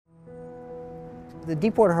The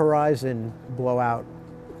Deepwater Horizon blowout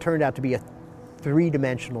turned out to be a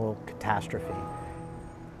three-dimensional catastrophe.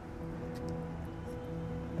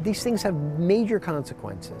 These things have major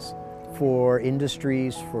consequences for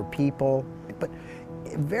industries, for people, but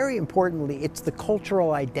very importantly, it's the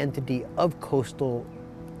cultural identity of coastal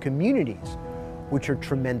communities which are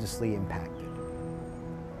tremendously impacted.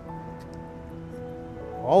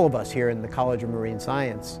 All of us here in the College of Marine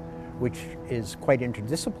Science, which is quite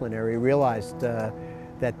interdisciplinary, realized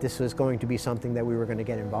that this was going to be something that we were going to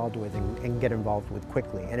get involved with and get involved with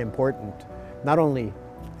quickly and important, not only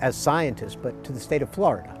as scientists, but to the state of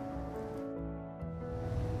Florida.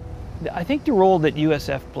 I think the role that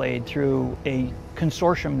USF played through a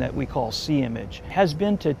consortium that we call Sea-Image has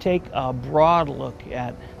been to take a broad look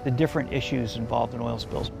at the different issues involved in oil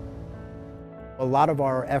spills. A lot of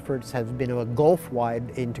our efforts have been a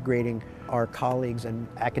Gulf-wide, integrating our colleagues and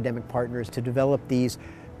academic partners to develop these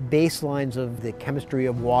baselines of the chemistry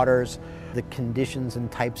of waters, the conditions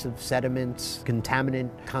and types of sediments, contaminant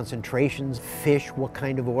concentrations, fish, what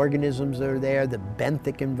kind of organisms are there, the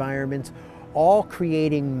benthic environments, all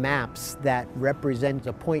creating maps that represent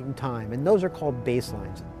a point in time, and those are called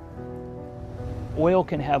baselines. Oil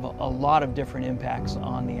can have a lot of different impacts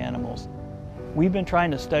on the animals. We've been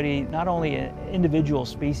trying to study not only individual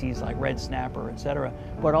species like red snapper, etc.,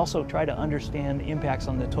 but also try to understand the impacts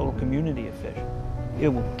on the total community of fish. It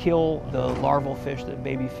will kill the larval fish, the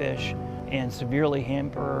baby fish, and severely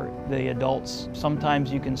hamper the adults.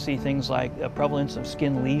 Sometimes you can see things like a prevalence of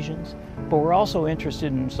skin lesions, but we're also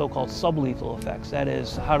interested in so-called sublethal effects. That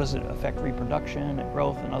is, how does it affect reproduction and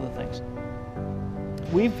growth and other things.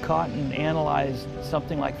 We've caught and analyzed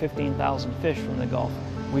something like 15,000 fish from the Gulf.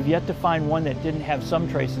 We've yet to find one that didn't have some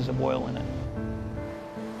traces of oil in it.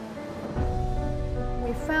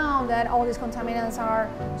 We found that all these contaminants are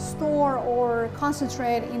stored or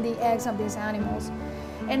concentrated in the eggs of these animals.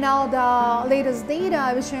 And now the latest data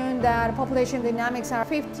have shown that population dynamics are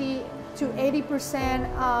 50 to 80%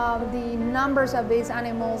 of the numbers of these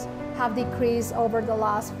animals have decreased over the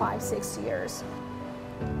last 5-6 years.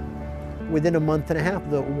 Within a month and a half,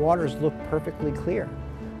 the waters looked perfectly clear.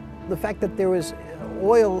 The fact that there was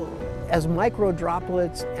oil as micro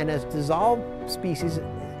droplets and as dissolved species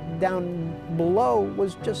down below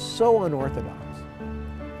was just so unorthodox.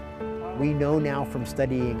 We know now from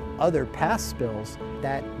studying other past spills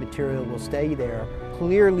that material will stay there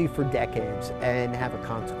clearly for decades and have a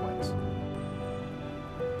consequence.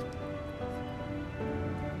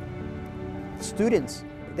 Students,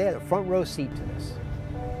 they had a front row seat to this.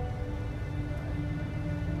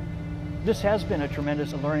 This has been a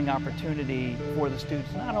tremendous learning opportunity for the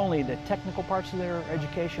students, not only the technical parts of their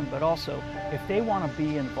education, but also if they want to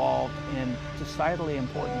be involved in societally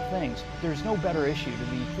important things, there's no better issue to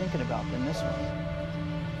be thinking about than this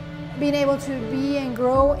one. Being able to be and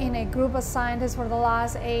grow in a group of scientists for the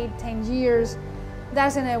last 8-10 years,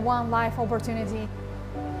 that's in a one-life opportunity.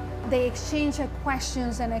 The exchange of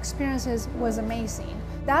questions and experiences was amazing.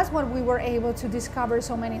 That's what we were able to discover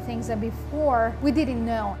so many things that before we didn't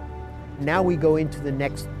know. Now we go into the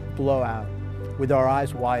next blowout with our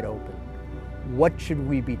eyes wide open. What should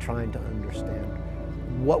we be trying to understand?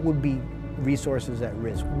 What would be resources at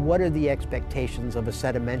risk? What are the expectations of a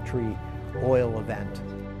sedimentary oil event?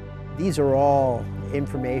 These are all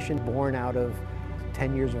information born out of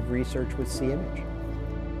 10 years of research with Sea-Image.